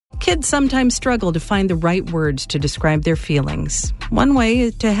Kids sometimes struggle to find the right words to describe their feelings. One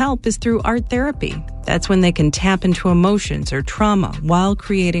way to help is through art therapy. That's when they can tap into emotions or trauma while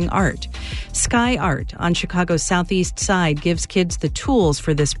creating art. Sky Art on Chicago's southeast side gives kids the tools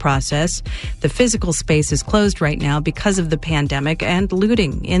for this process. The physical space is closed right now because of the pandemic and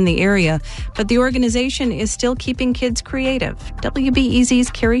looting in the area, but the organization is still keeping kids creative.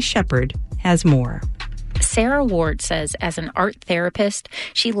 WBEZ's Carrie Shepherd has more. Sarah Ward says as an art therapist,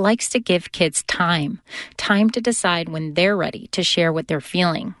 she likes to give kids time to decide when they're ready to share what they're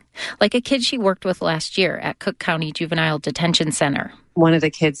feeling. Like a kid she worked with last year at Cook County Juvenile Detention Center. One of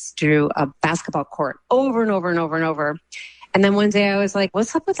the kids drew a basketball court over and over and over and over. And then one day I was like,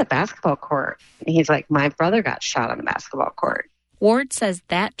 what's up with the basketball court? And he's like, my brother got shot on the basketball court. Ward says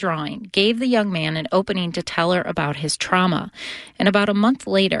that drawing gave the young man an opening to tell her about his trauma. And about a month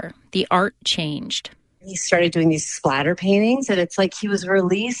later, the art changed. He started doing these splatter paintings, and it's like he was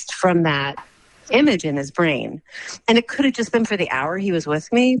released from that image in his brain. And it could have just been for the hour he was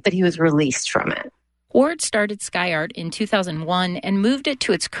with me, but he was released from it. Ward started Sky Art in 2001 and moved it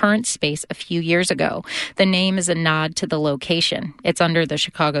to its current space a few years ago. The name is a nod to the location. It's under the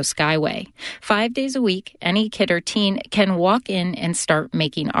Chicago Skyway. 5 days a week, any kid or teen can walk in and start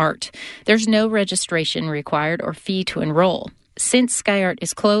making art. There's no registration required or fee to enroll. Since Sky Art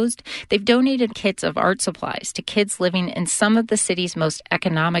is closed, they've donated kits of art supplies to kids living in some of the city's most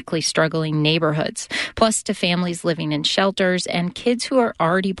economically struggling neighborhoods, plus to families living in shelters and kids who are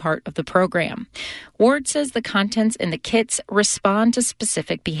already part of the program. Ward says the contents in the kits respond to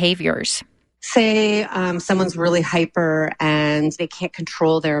specific behaviors. Say someone's really hyper and they can't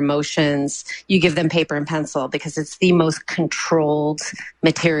control their emotions. You give them paper and pencil because it's the most controlled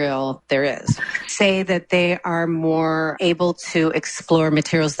material there is. Say that they are more able to explore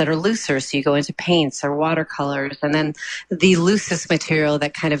materials that are looser. So you go into paints or watercolors. And then the loosest material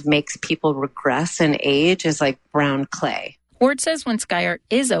that kind of makes people regress in age is like brown clay. Ward says when Sky Art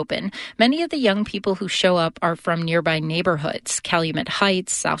is open, many of the young people who show up are from nearby neighborhoods, Calumet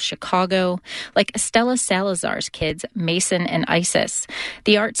Heights, South Chicago, like Estella Salazar's kids, Mason and Isis.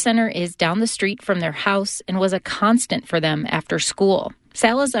 The art center is down the street from their house and was a constant for them after school.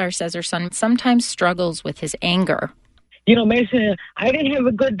 Salazar says her son sometimes struggles with his anger. You know, Mason, I didn't have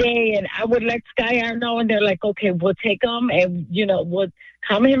a good day, and I would let Sky Art know, and they're like, okay, we'll take him, and, you know, we'll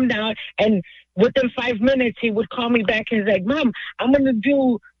calm him down, and within 5 minutes, he would call me back and he's like, Mom, I'm going to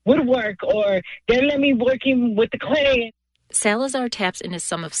do woodwork, or they let me working with the clay. Salazar taps into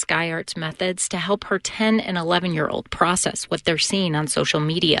some of Sky Art's methods to help her 10 and 11-year-old process what they're seeing on social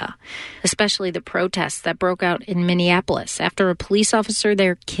media, especially the protests that broke out in Minneapolis after a police officer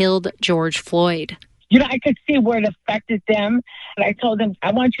there killed George Floyd. You know, I could see where it affected them. And I told them,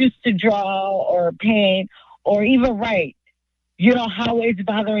 I want you to draw or paint or even write. You know, how it's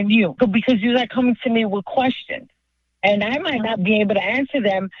bothering you. Because you're not coming to me with questions. And I might not be able to answer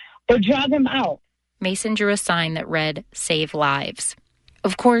them, but draw them out. Mason drew a sign that read, "Save Lives."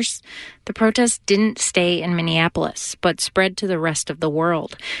 Of course, the protests didn't stay in Minneapolis, but spread to the rest of the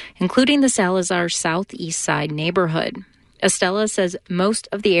world, including the Salazar Southeast Side neighborhood. Estella says most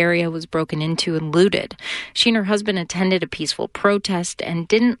of the area was broken into and looted. She and her husband attended a peaceful protest and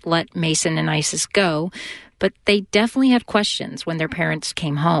didn't let Mason and Isis go, but they definitely had questions when their parents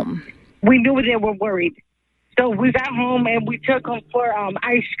came home. We knew they were worried. So we got home and we took them for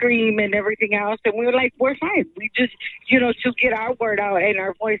ice cream and everything else. And we were like, we're fine. We just, you know, to get our word out and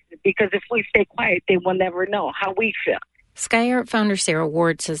our voices, because if we stay quiet, they will never know how we feel. Sky Art founder Sarah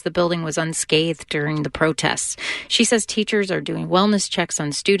Ward says the building was unscathed during the protests. She says teachers are doing wellness checks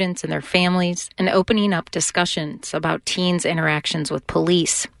on students and their families and opening up discussions about teens' interactions with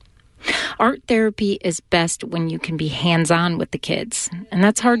police. Art therapy is best when you can be hands-on with the kids, and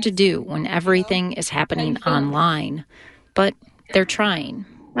that's hard to do when everything is happening online. But they're trying.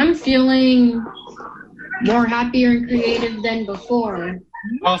 I'm feeling more happier and creative than before.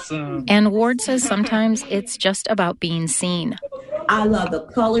 Awesome. And Ward says sometimes it's just about being seen. I love the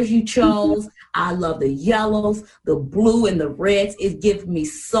colors you chose. I love the yellows, the blue, and the reds. It gives me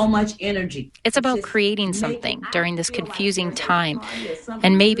so much energy. It's about creating something during this confusing time.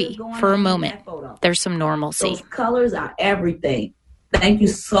 And maybe, for a moment, there's some normalcy. Those colors are everything. Thank you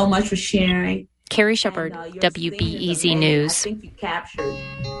so much for sharing. Carrie Shepherd, WBEZ News. I think you captured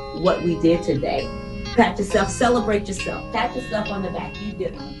what we did today. Pat yourself, celebrate yourself. Pat yourself on the back. You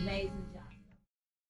did an amazing